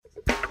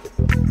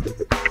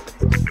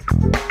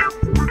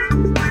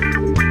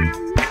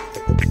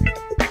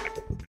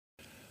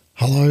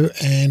Hello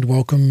and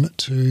welcome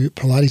to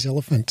Pilates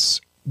Elephants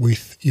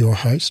with your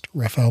host,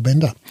 Raphael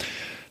Bender.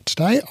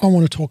 Today I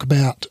want to talk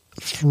about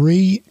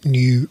 3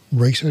 new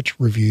research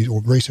reviews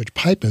or research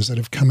papers that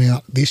have come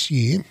out this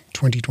year,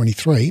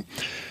 2023,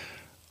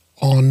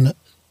 on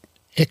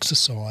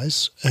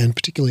exercise and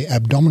particularly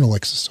abdominal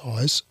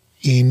exercise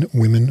in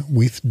women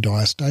with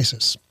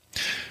diastasis.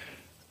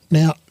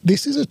 Now,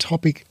 this is a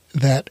topic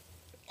that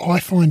I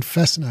find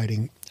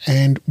fascinating,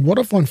 and what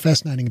I find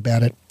fascinating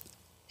about it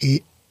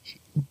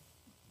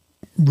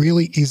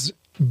really is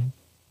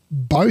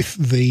both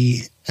the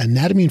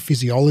anatomy and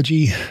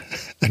physiology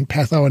and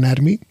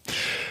pathoanatomy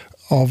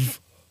of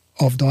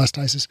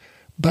diastasis,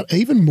 but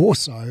even more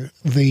so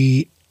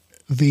the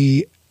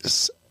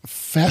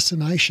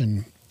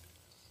fascination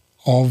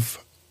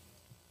of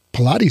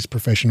Pilates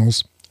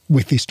professionals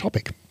with this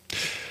topic,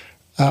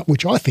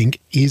 which I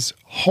think is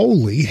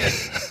wholly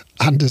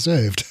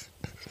undeserved.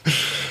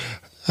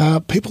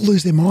 People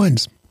lose their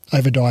minds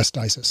over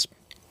diastasis,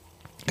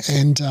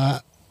 and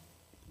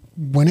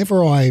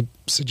whenever I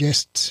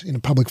suggest in a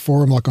public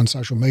forum like on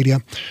social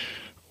media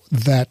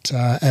that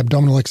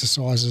abdominal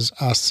exercises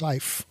are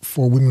safe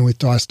for women with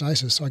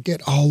diastasis, I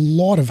get a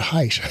lot of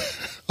hate.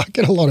 I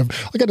get a lot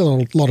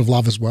of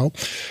love as well,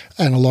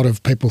 and a lot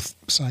of people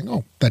saying,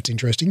 "Oh, that's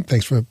interesting.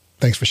 Thanks for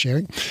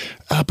sharing."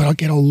 But I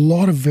get a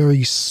lot of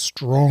very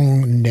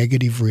strong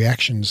negative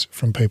reactions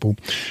from people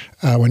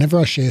whenever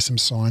I share some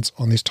science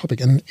on this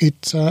topic, and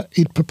it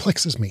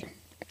perplexes me.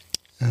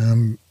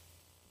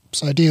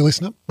 So, dear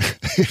listener,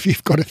 if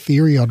you've got a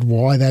theory on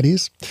why that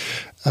is,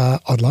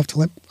 I'd love to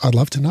know. I'd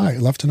love to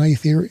know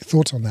your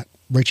thoughts on that.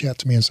 Reach out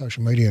to me on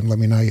social media and let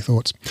me know your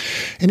thoughts.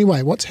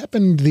 Anyway, what's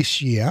happened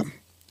this year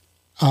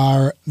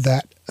are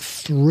that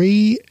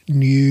 3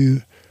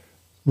 new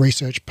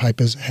research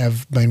papers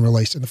have been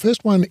released, and the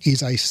first one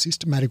is a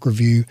systematic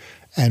review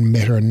and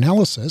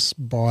meta-analysis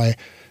by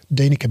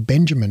Raphael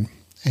Bender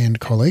and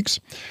colleagues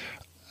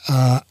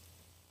at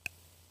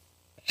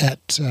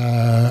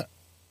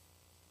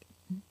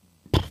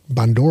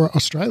Bundoora,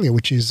 Australia,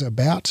 which is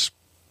about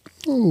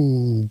 8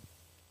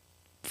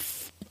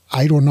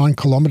 or 9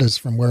 kilometres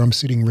from where I'm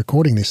sitting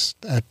recording this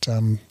at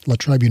La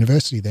Trobe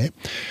University there.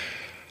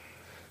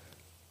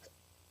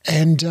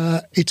 And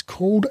it's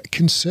called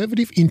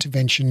 "Conservative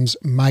Interventions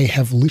May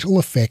Have Little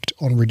Effect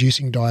on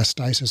Reducing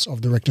Diastasis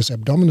of the Rectus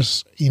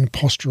Abdominis in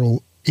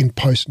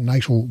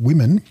Postnatal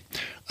Women,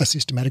 a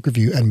Systematic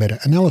Review and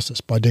Meta-Analysis"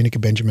 by Raphael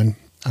Bender,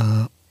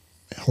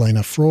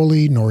 Helena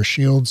Frawley, Nora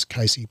Shields,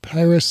 Casey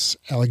Paris,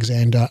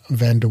 Alexander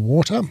van der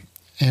Water,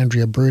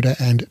 Andrea Bruder,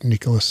 and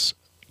Nicholas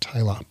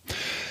Taylor.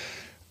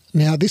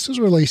 Now, this was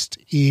released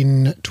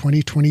in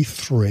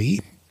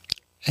 2023,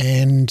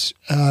 and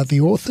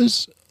the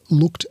authors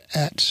looked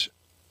at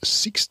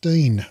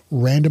 16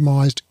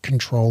 randomised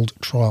controlled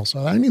trials.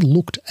 So they only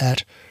looked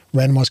at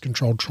randomised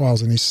controlled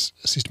trials in this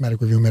systematic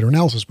review and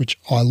meta-analysis, which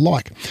I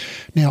like.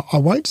 Now, I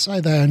won't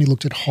say they only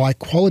looked at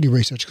high-quality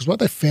research, because what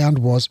they found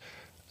was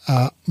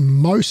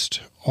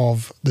most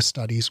of the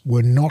studies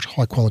were not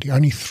high quality.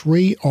 Only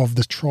 3 of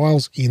the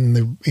trials in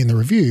the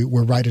review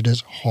were rated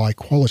as high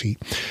quality,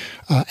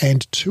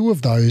 and 2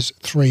 of those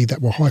 3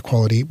 that were high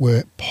quality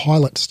were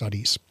pilot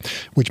studies,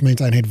 which means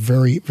they had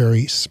very,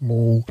 very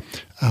small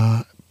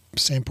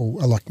sample,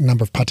 like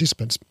number of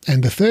participants.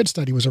 And the third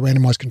study was a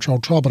randomized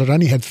controlled trial, but it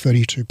only had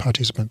 32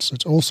 participants. So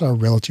it's also a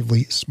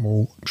relatively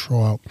small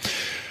trial.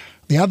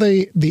 The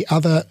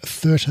other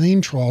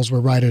 13 trials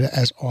were rated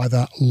as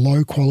either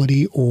low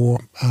quality or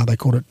they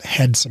called it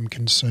had some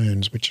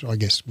concerns, which I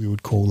guess we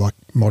would call like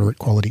moderate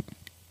quality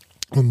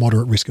or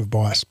moderate risk of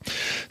bias.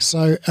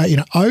 So,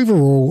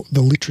 overall,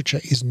 the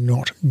literature is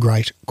not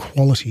great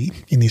quality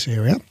in this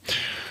area.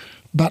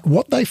 But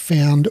what they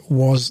found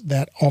was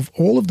that of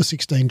all of the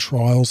 16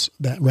 trials,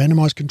 that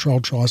randomized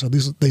controlled trials, so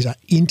these are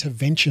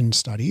intervention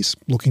studies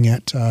looking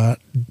at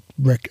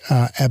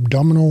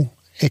abdominal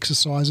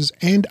exercises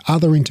and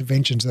other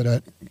interventions that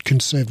are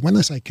conserved. When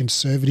they say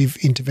conservative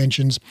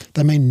interventions,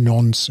 they mean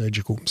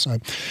non-surgical. So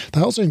they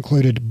also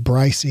included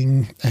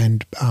bracing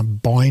and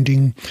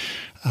binding,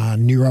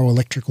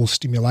 neuroelectrical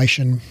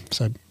stimulation,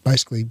 so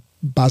basically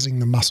buzzing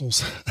the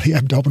muscles, the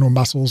abdominal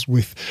muscles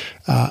with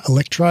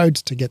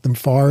electrodes to get them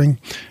firing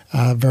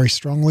very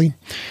strongly,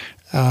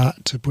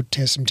 to put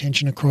some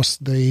tension across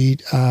the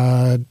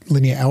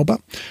linea alba.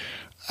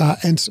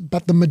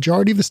 But the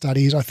majority of the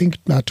studies, I think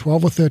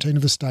 12 or 13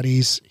 of the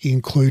studies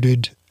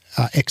included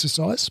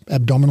exercise,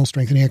 abdominal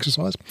strengthening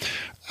exercise,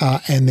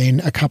 and then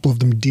a couple of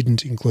them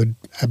didn't include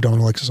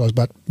abdominal exercise.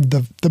 But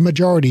the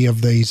majority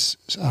of these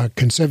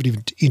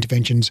conservative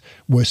interventions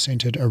were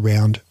centered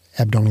around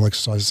abdominal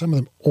exercises. Some of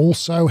them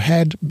also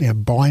had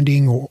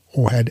binding or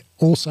had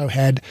also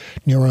had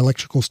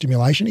neuroelectrical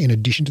stimulation in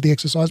addition to the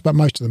exercise, but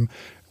most of them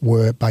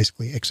were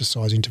basically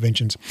exercise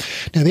interventions.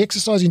 Now, the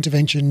exercise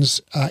interventions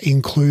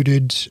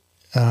included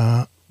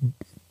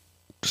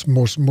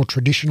more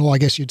traditional, I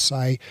guess you'd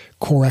say,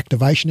 core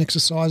activation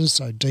exercises,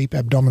 so deep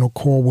abdominal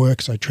core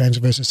work, so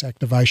transversus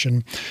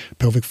activation,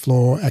 pelvic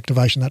floor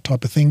activation, that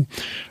type of thing,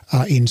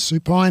 in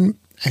supine.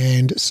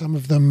 and some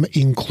of them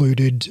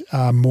included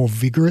more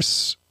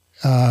vigorous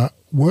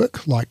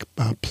work like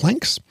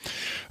planks,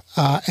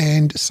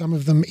 and some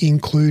of them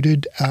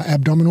included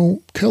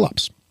abdominal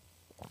curl-ups.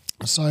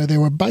 So there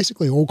were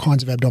basically all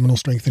kinds of abdominal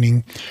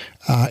strengthening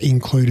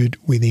included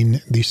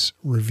within this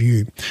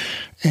review.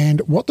 And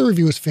what the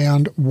reviewers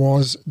found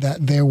was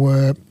that there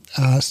were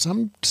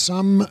some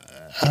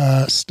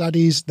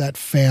studies that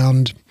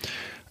found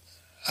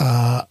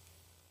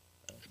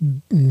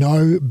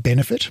no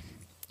benefit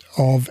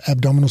of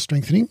abdominal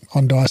strengthening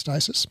on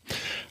diastasis,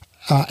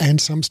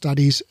 and some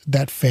studies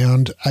that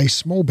found a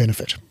small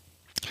benefit.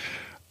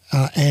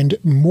 And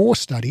more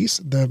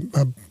studies,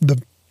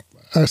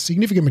 a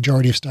significant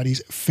majority of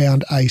studies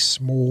found a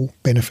small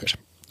benefit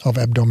of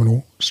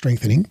abdominal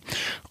strengthening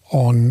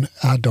on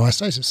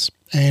diastasis.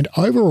 And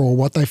overall,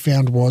 what they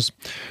found was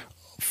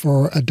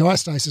for a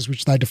diastasis,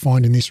 which they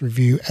defined in this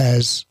review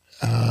as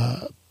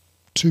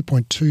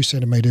 2.2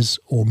 centimetres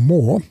or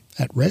more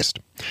at rest,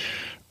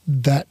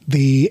 that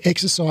the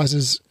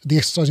exercise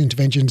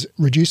interventions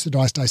reduce the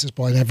diastasis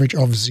by an average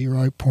of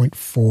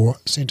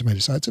 0.4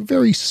 centimetres. So it's a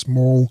very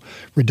small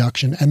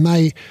reduction, and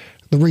the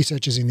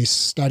researchers in this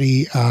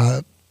study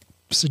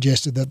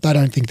suggested that they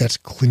don't think that's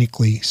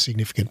clinically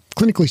significant.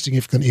 Clinically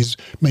significant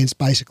means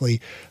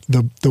basically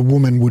the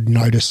woman would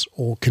notice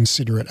or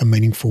consider it a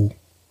meaningful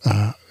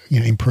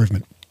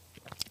improvement.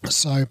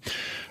 So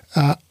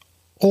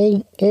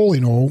all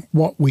in all,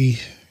 what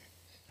we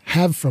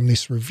have from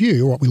this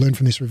review, what we learned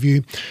from this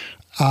review,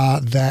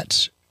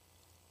 that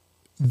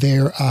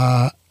there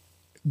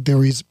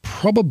is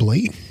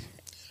probably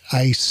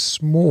a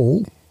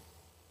small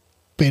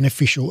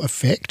beneficial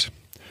effect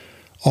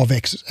of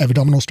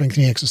abdominal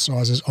strengthening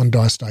exercises on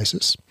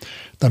diastasis.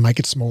 They make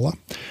it smaller,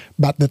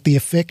 but that the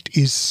effect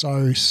is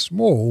so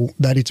small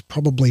that it's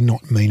probably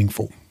not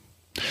meaningful.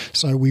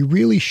 So we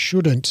really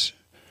shouldn't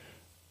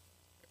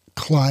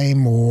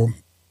claim or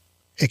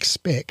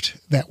expect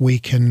that we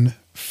can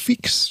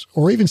fix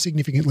or even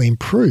significantly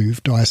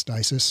improve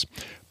diastasis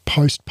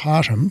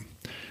postpartum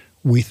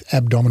with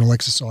abdominal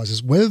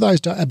exercises. Whether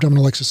those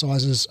abdominal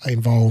exercises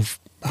involve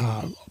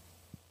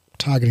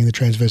targeting the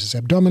transversus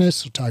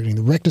abdominis or targeting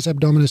the rectus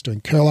abdominis,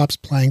 doing curl-ups,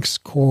 planks,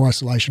 core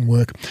isolation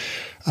work,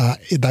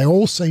 they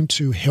all seem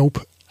to help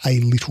a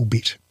little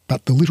bit,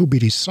 but the little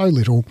bit is so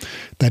little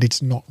that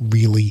it's not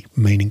really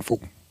meaningful.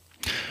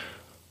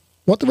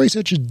 What the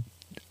researchers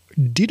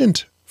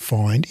didn't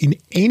find in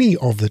any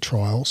of the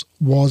trials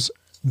was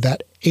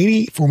that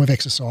any form of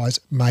exercise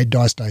made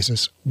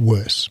diastasis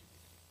worse.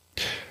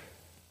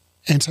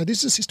 And so this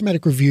is a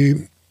systematic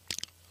review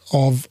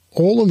of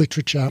all the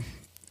literature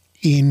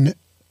in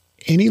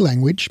any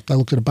language. They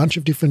looked at a bunch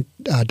of different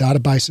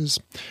databases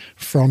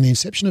from the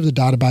inception of the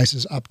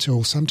databases up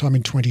till sometime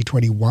in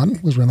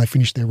 2021 was when they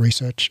finished their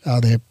research,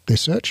 their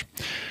search.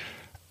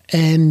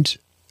 And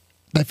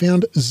they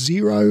found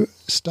 0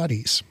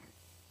 studies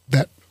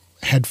that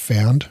had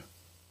found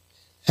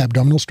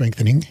abdominal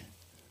strengthening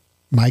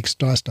makes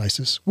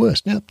diastasis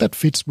worse. Now, that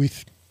fits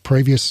with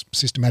previous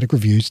systematic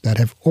reviews that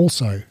have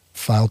also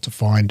failed to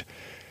find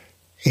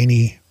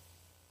any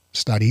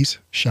studies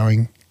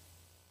showing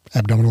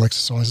abdominal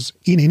exercises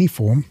in any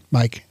form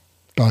make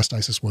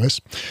diastasis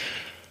worse.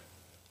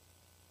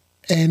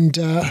 And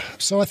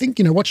so I think,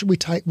 what should we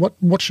take?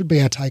 What should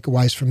be our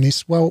takeaways from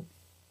this? Well,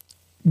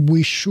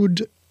 we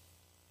should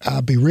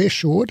be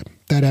reassured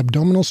that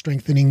abdominal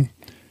strengthening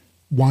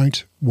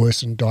won't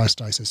worsen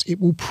diastasis.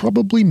 It will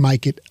probably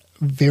make it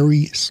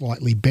very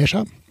slightly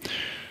better,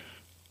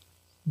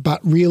 but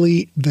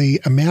really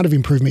the amount of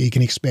improvement you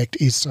can expect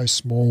is so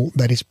small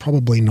that it's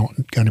probably not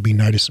going to be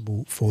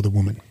noticeable for the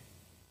woman.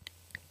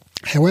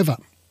 However,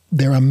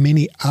 there are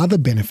many other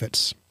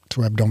benefits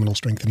to abdominal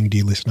strengthening,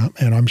 dear listener,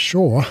 and I'm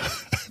sure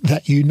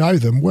that you know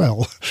them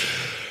well.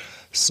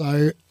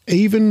 So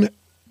even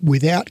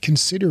without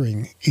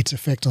considering its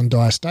effect on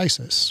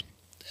diastasis,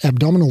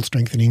 abdominal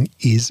strengthening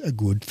is a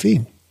good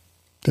thing.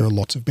 There are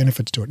lots of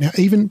benefits to it. Now,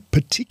 even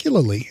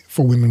particularly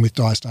for women with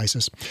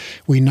diastasis,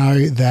 we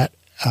know that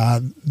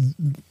a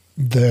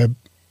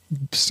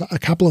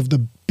couple of the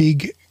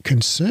big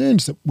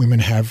concerns that women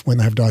have when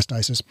they have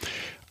diastasis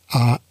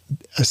are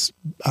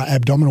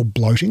abdominal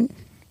bloating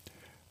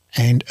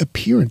and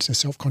appearance. They're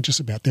self-conscious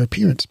about their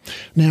appearance.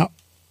 Now,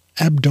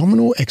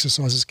 abdominal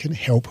exercises can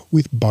help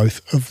with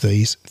both of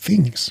these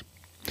things.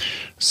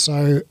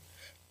 So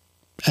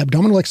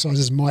abdominal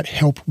exercises might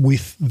help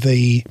with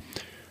the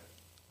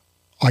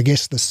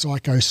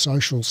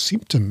psychosocial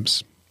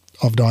symptoms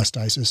of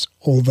diastasis,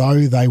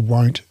 although they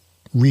won't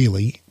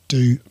really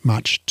do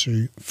much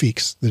to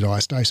fix the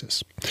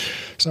diastasis.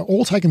 So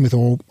all taken with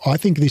all, I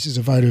think this is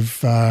a vote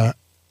of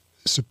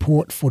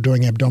support for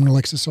doing abdominal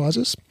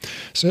exercises.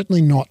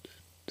 Certainly not,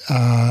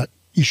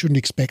 you shouldn't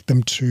expect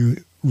them to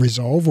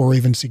resolve or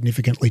even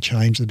significantly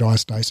change the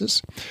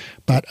diastasis,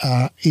 but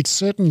it's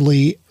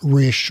certainly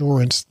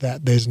reassurance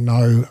that there's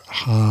no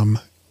harm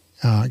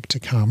to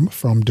come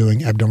from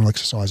doing abdominal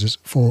exercises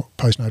for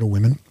postnatal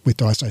women with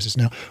diastasis.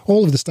 Now,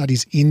 all of the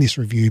studies in this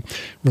review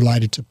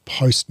related to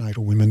postnatal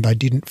women. They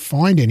didn't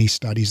find any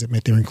studies that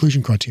met their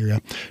inclusion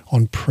criteria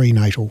on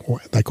prenatal, or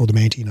they call them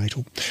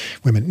antenatal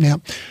women.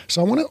 Now,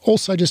 so I want to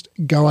also just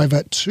go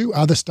over two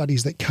other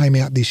studies that came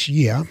out this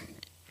year.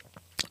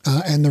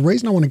 And the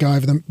reason I want to go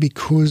over them,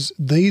 because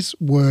these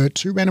were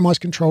two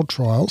randomised controlled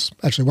trials.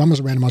 Actually, one was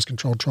a randomised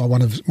controlled trial.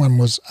 One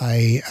was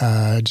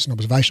just an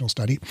observational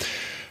study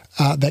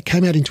that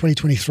came out in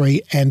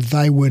 2023, and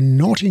they were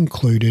not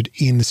included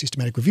in the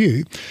systematic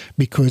review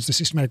because the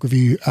systematic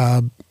review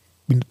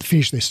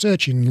finished their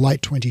search in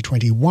late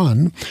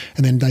 2021,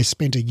 and then they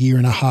spent a year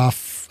and a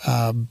half,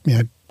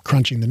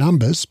 crunching the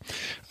numbers,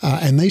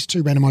 and these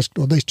two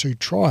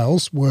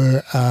trials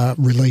were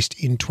released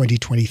in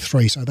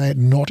 2023, so they are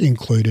not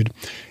included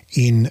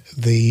in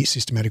the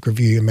systematic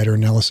review and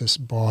meta-analysis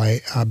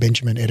by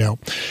Benjamin et al.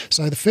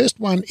 So the first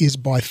one is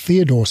by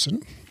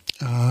Theodorson,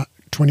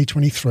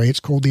 2023. It's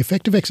called The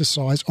Effect of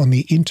Exercise on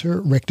the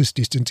Inter-Rectus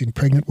Distance in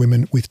Pregnant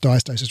Women with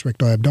Diastasis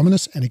Recti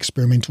Abdominis, an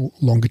Experimental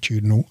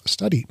Longitudinal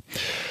Study.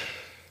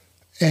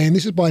 And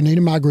this is by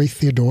Nina Marguerite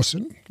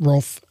Theodorson,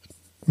 Rolf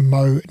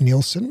Mo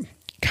Nielsen,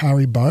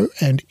 Kari Bo,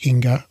 and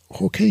Inga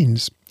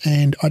Hawkins.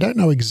 And I don't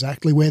know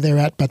exactly where they're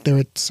at, but they're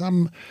at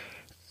some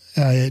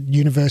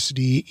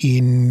university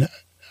in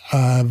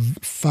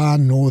far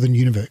northern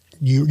Europe.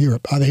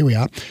 Here we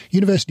are.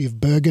 University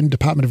of Bergen,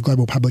 Department of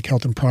Global Public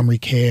Health and Primary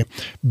Care,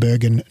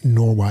 Bergen,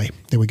 Norway.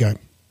 There we go.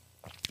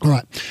 All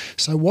right.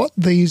 So what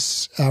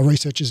these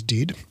researchers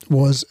did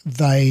was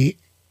they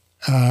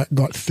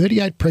got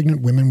 38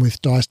 pregnant women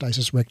with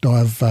diastasis recti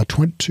of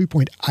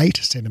 2.8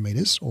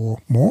 centimetres or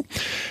more,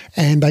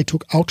 and they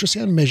took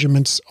ultrasound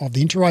measurements of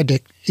the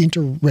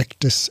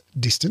interrectus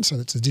distance, so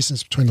that's the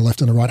distance between the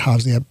left and the right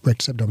halves of the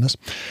rectus abdominis,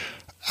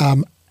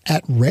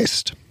 at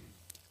rest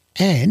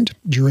and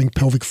during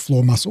pelvic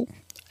floor muscle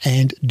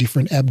and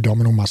different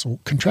abdominal muscle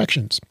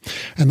contractions.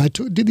 And they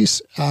did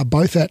this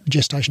both at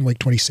gestation week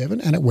 27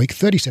 and at week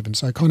 37,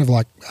 so kind of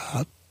like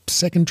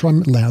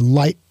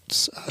late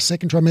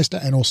second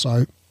trimester and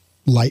also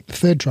late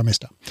third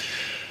trimester,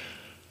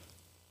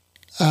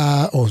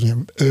 or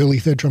early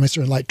third trimester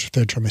and late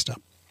third trimester.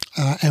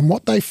 And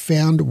what they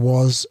found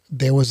was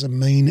there was a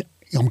mean,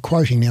 I'm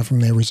quoting now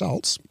from their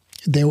results,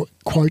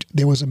 quote,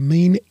 there was a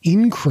mean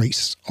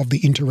increase of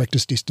the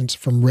interrectus distance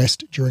from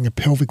rest during a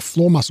pelvic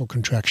floor muscle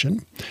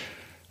contraction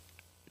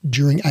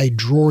during a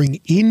drawing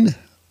in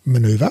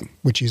manoeuvre,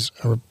 which is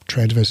a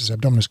transversus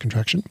abdominis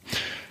contraction,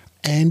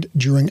 and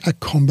during a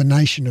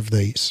combination of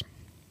these.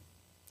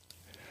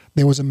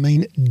 There was a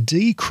mean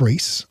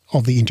decrease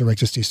of the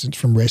interrectus distance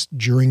from rest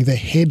during the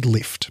head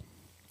lift,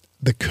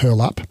 the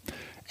curl up,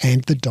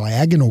 and the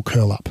diagonal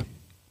curl up.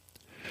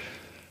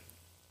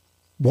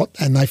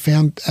 And they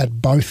found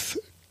at both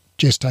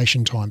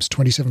gestation times,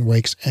 27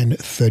 weeks and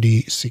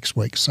 36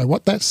 weeks. So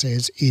what that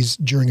says is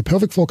during a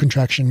pelvic floor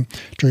contraction,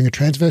 during a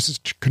transversus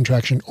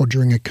contraction, or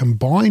during a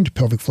combined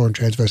pelvic floor and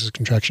transversus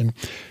contraction,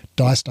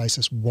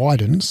 diastasis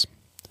widens,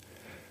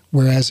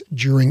 whereas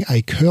during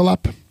a curl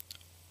up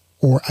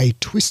or a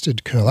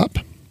twisted curl up,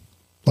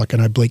 like an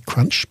oblique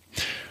crunch,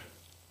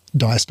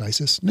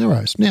 diastasis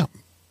narrows. Now,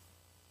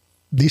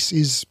 this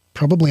is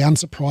probably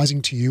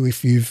unsurprising to you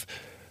if you've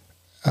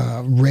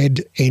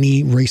read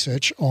any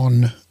research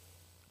on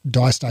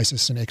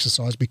diastasis and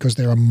exercise, because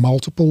there are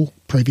multiple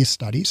previous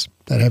studies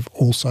that have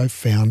also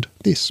found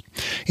this.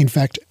 In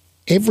fact,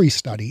 every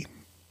study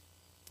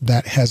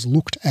that has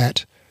looked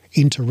at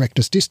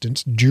interrectus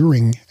distance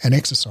during an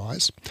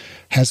exercise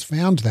has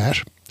found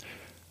that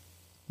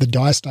the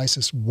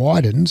diastasis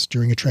widens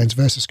during a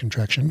transversus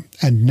contraction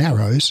and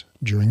narrows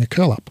during a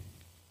curl-up.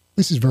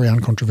 This is very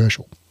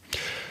uncontroversial.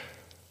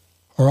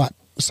 All right,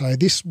 so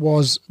this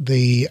was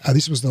the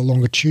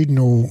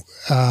longitudinal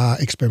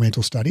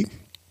experimental study.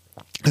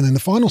 And then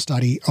the final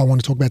study I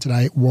want to talk about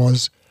today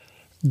was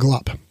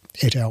Glup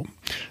et al.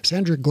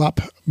 Sandra Glup,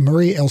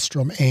 Marie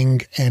Elstrom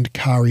Eng, and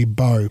Kari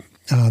Bo,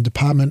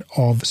 Department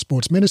of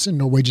Sports Medicine,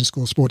 Norwegian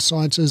School of Sports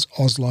Sciences,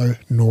 Oslo,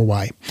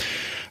 Norway.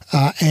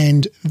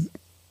 And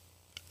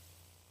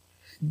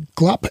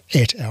Glup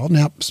et al.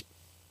 Now,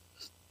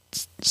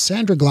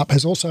 Sandra Glup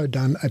has also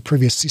done a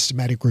previous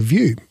systematic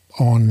review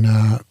on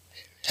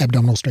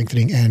abdominal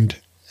strengthening and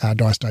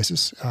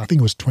diastasis. I think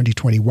it was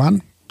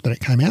 2021 that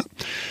it came out.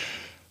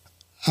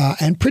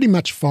 And pretty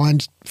much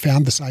found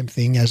the same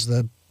thing as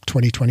the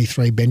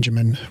 2023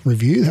 Benjamin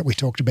review that we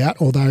talked about,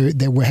 although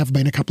there have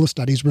been a couple of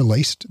studies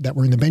released that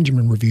were in the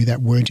Benjamin review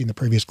that weren't in the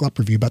previous Glup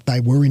review, but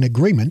they were in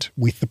agreement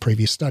with the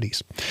previous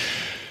studies.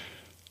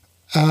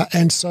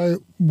 And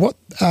so what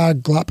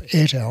Glup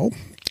et al.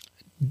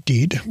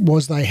 Did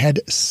was they had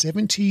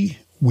 70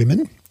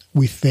 women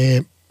with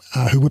their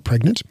who were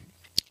pregnant,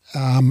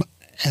 who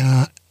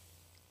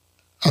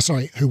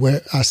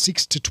were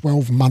 6 to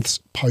 12 months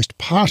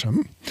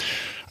postpartum,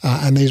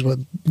 and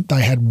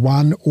they had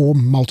one or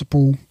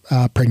multiple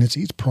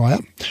pregnancies prior.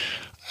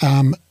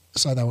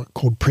 So they were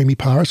called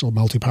primiparous or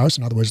multiparous.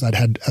 In other words, they'd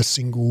had a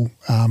single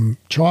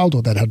child,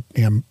 or they'd had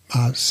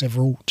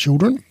several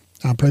children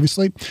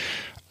previously,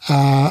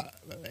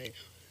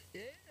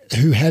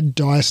 who had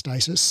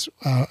diastasis,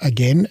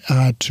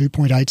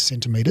 2.8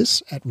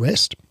 centimetres at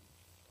rest.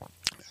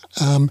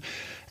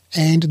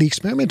 And the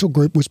experimental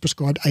group was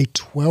prescribed a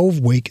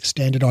 12-week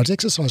standardised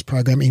exercise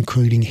program,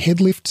 including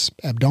head lifts,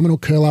 abdominal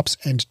curl-ups,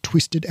 and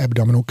twisted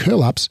abdominal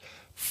curl-ups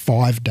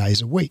 5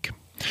 days a week.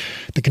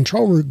 The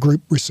control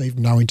group received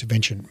no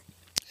intervention.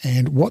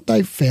 And what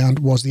they found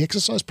was the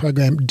exercise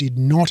program did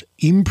not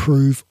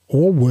improve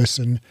or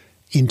worsen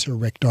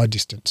interrecti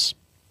distance.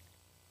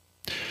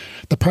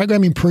 The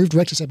program improved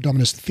rectus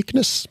abdominis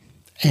thickness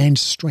and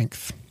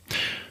strength.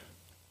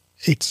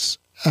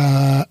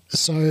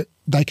 So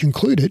they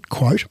concluded,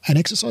 quote, an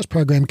exercise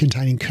program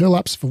containing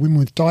curl-ups for women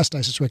with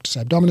diastasis rectus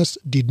abdominis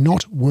did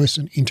not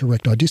worsen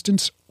interrecti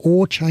distance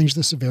or change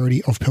the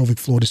severity of pelvic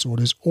floor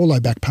disorders or low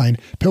back pain,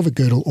 pelvic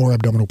girdle or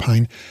abdominal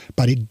pain,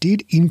 but it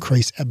did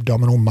increase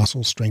abdominal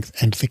muscle strength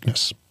and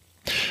thickness.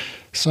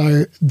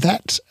 So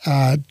that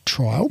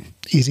trial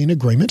is in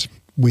agreement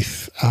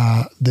with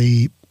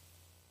the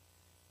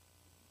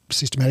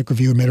systematic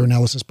review and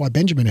meta-analysis by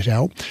Benjamin et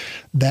al.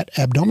 That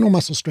abdominal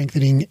muscle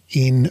strengthening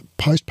in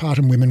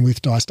postpartum women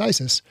with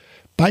diastasis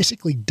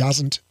basically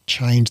doesn't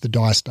change the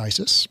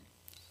diastasis,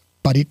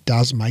 but it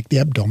does make the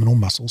abdominal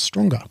muscles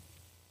stronger.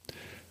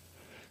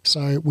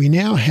 So we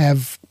now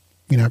have,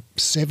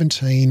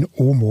 17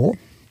 or more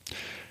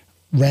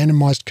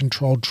randomized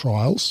controlled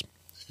trials,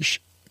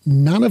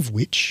 none of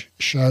which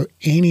show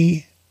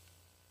any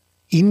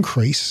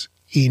increase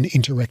in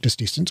interrectus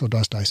distance or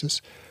diastasis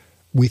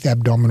with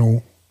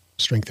abdominal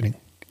strengthening.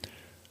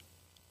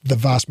 The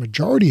vast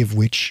majority of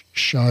which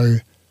show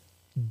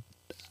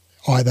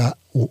either,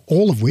 or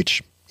all of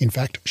which, in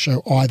fact,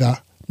 show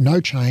either no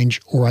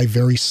change or a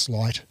very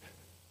slight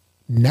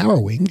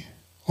narrowing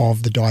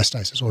of the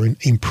diastasis or an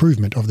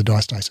improvement of the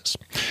diastasis.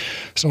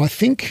 So I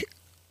think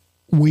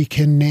we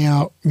can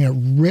now,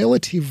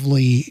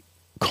 relatively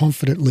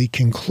confidently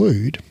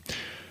conclude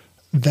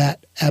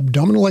that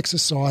abdominal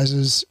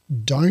exercises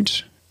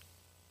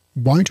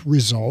won't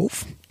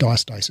resolve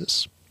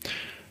diastasis.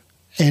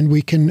 And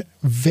we can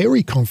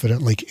very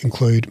confidently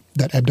conclude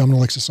that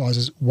abdominal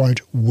exercises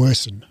won't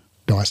worsen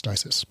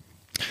diastasis.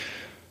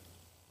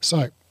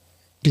 So,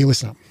 dear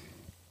listener,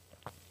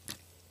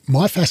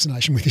 my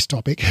fascination with this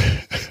topic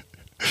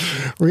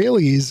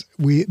really is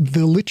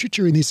the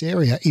literature in this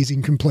area is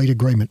in complete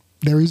agreement.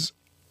 There is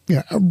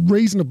a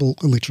reasonable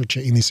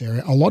literature in this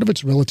area. A lot of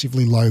it's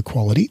relatively low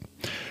quality,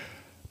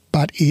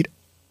 but it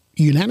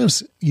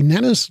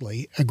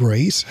unanimously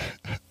agrees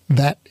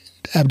that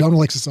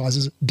abdominal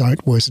exercises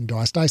don't worsen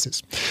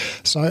diastasis.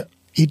 So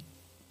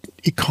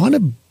it kind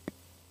of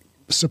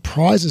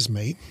surprises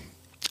me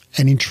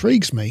and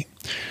intrigues me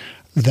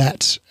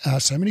that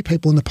so many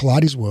people in the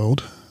Pilates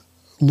world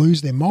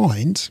lose their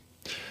minds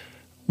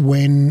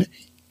when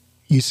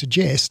you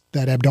suggest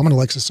that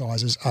abdominal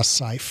exercises are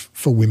safe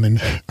for women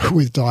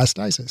with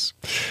diastasis.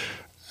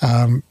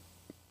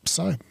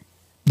 So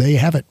there you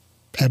have it.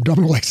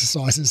 Abdominal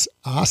exercises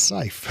are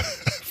safe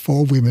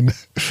for women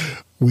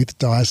with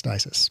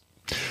diastasis.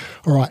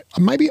 All right,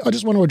 maybe I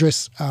just want to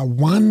address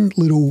one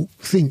little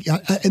thing,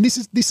 and this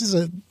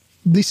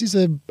is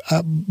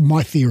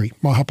my theory,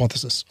 my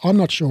hypothesis. I'm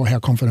not sure how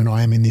confident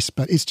I am in this,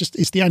 but it's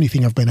the only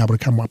thing I've been able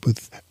to come up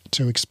with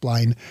to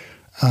explain,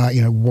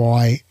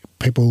 why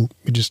people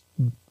just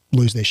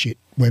lose their shit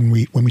when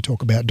we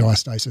talk about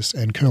diastasis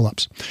and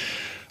curl-ups,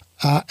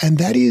 and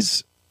that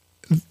is,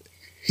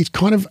 it's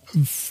kind of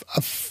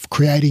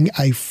creating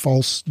a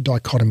false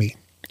dichotomy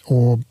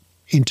or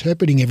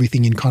interpreting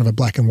everything in kind of a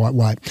black and white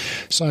way.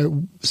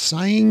 So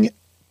saying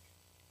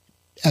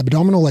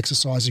abdominal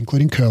exercises,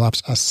 including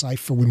curl-ups, are safe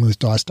for women with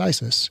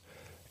diastasis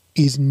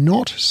is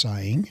not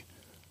saying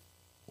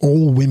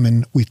all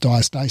women with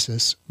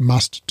diastasis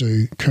must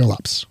do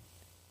curl-ups.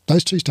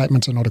 Those two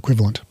statements are not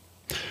equivalent.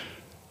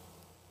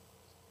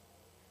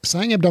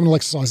 Saying abdominal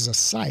exercises are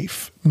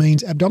safe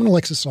means abdominal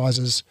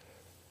exercises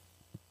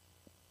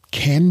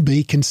can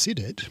be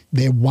considered.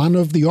 They're one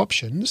of the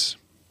options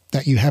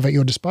that you have at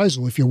your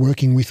disposal if you're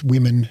working with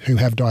women who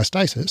have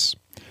diastasis,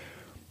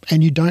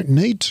 and you don't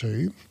need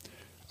to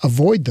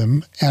avoid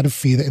them out of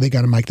fear that they're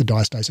going to make the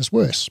diastasis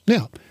worse.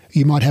 Now,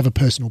 you might have a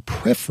personal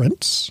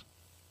preference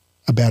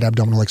about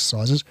abdominal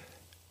exercises,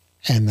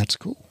 and that's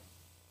cool.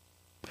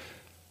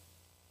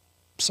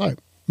 So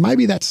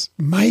maybe that's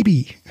my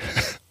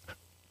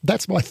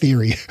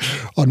theory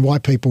on why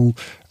people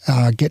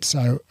get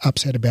so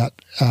upset about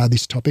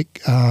this topic,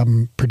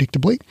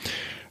 predictably,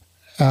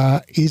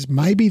 is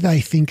maybe they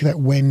think that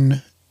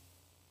when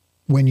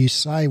I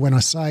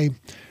say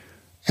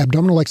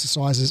abdominal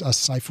exercises are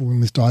safe for women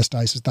with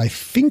diastasis, they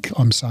think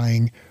I'm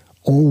saying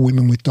all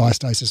women with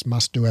diastasis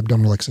must do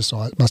abdominal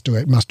exercise, must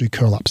do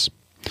curl-ups.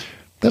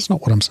 That's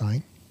not what I'm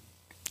saying,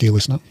 dear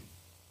listener.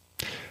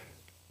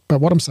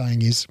 But what I'm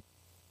saying is,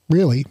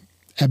 really,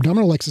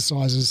 abdominal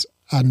exercises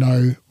are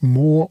no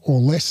more or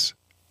less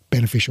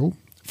beneficial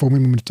for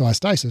women with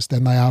diastasis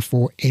than they are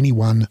for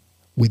anyone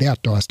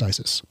without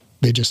diastasis.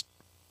 They're just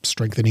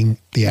strengthening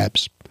the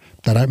abs,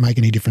 They don't make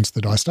any difference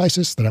to the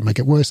diastasis. They don't make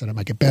it worse. They don't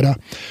make it better.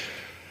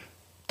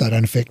 They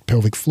don't affect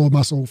pelvic floor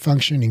muscle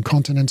function,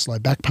 incontinence, low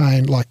back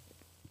pain. Like,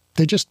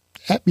 they're just,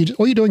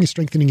 all you're doing is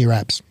strengthening your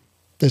abs.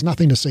 There's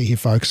nothing to see here,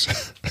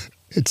 folks.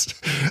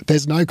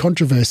 There's no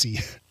controversy.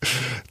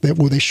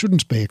 There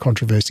shouldn't be a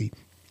controversy.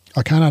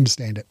 I can't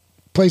understand it.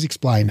 Please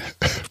explain.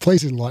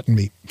 Please enlighten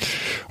me.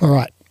 All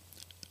right.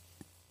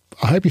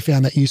 I hope you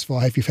found that useful.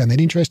 I hope you found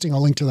that interesting.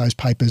 I'll link to those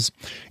papers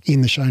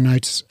in the show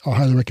notes. I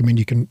highly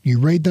recommend you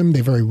read them.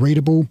 They're very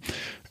readable.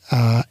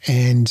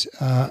 And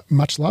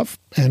much love,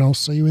 and I'll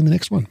see you in the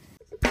next one.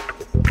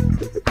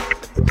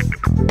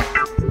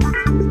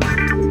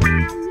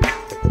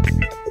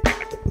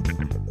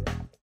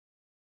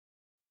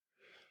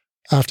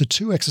 After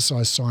 2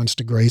 exercise science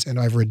degrees and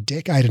over a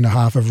decade and a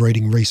half of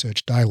reading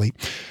research daily,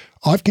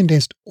 I've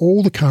condensed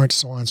all the current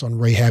science on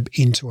rehab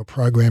into a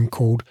program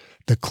called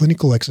the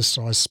Clinical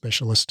Exercise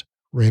Specialist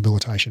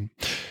Rehabilitation.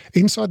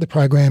 Inside the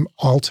program,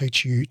 I'll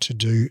teach you to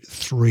do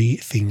 3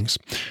 things.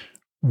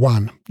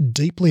 1,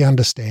 deeply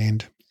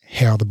understand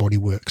how the body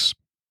works.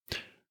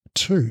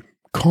 2,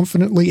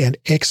 confidently and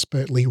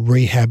expertly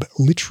rehab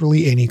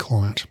literally any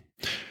client.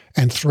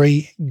 And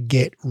 3,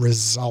 get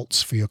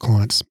results for your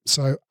clients.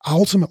 So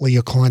ultimately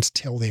your clients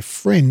tell their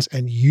friends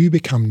and you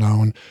become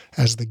known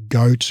as the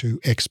go-to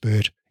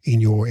expert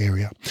in your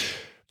area.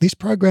 This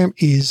program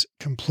is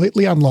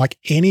completely unlike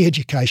any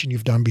education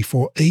you've done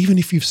before, even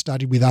if you've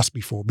studied with us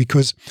before,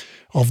 because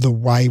of the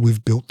way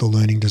we've built the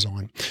learning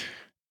design.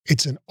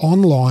 It's an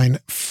online,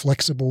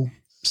 flexible,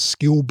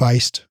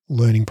 skill-based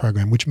learning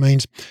program, which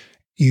means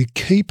you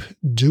keep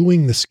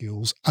doing the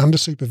skills under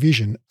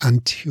supervision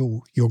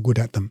until you're good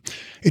at them.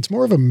 It's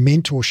more of a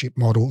mentorship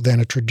model than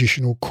a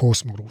traditional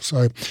course model.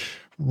 So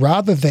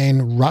rather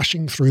than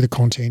rushing through the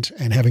content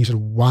and having sort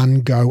of one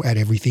go at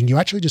everything, you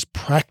actually just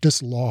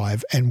practice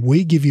live and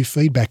we give you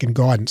feedback and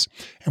guidance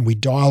and we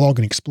dialogue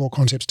and explore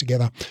concepts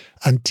together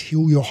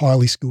until you're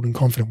highly skilled and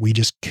confident. We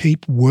just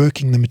keep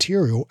working the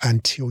material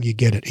until you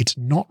get it. It's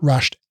not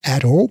rushed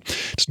at all.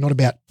 It's not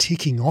about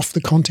ticking off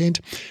the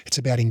content. It's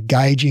about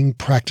engaging,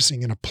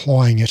 practicing, and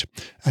applying it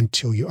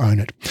until you own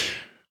it.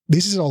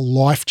 This is a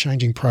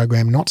life-changing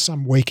program, not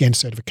some weekend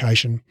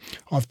certification.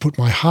 I've put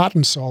my heart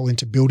and soul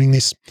into building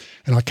this,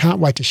 and I can't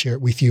wait to share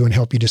it with you and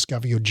help you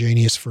discover your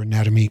genius for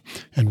anatomy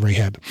and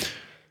rehab.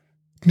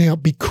 Now,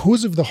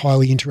 because of the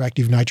highly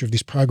interactive nature of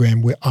this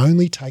program, we're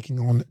only taking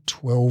on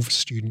 12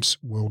 students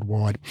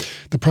worldwide.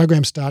 The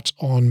program starts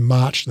on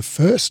March the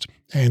 1st,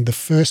 and the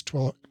first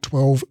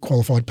 12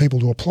 qualified people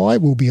to apply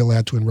will be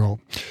allowed to enroll.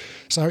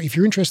 So if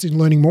you're interested in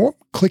learning more,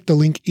 click the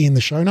link in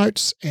the show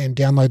notes and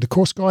download the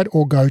course guide,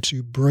 or go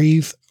to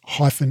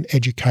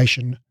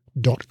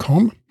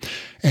breathe-education.com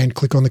and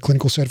click on the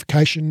clinical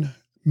certification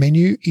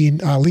menu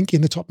link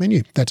in the top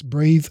menu. That's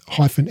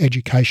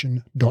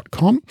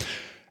breathe-education.com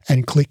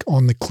and click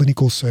on the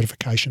clinical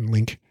certification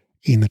link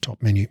in the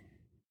top menu.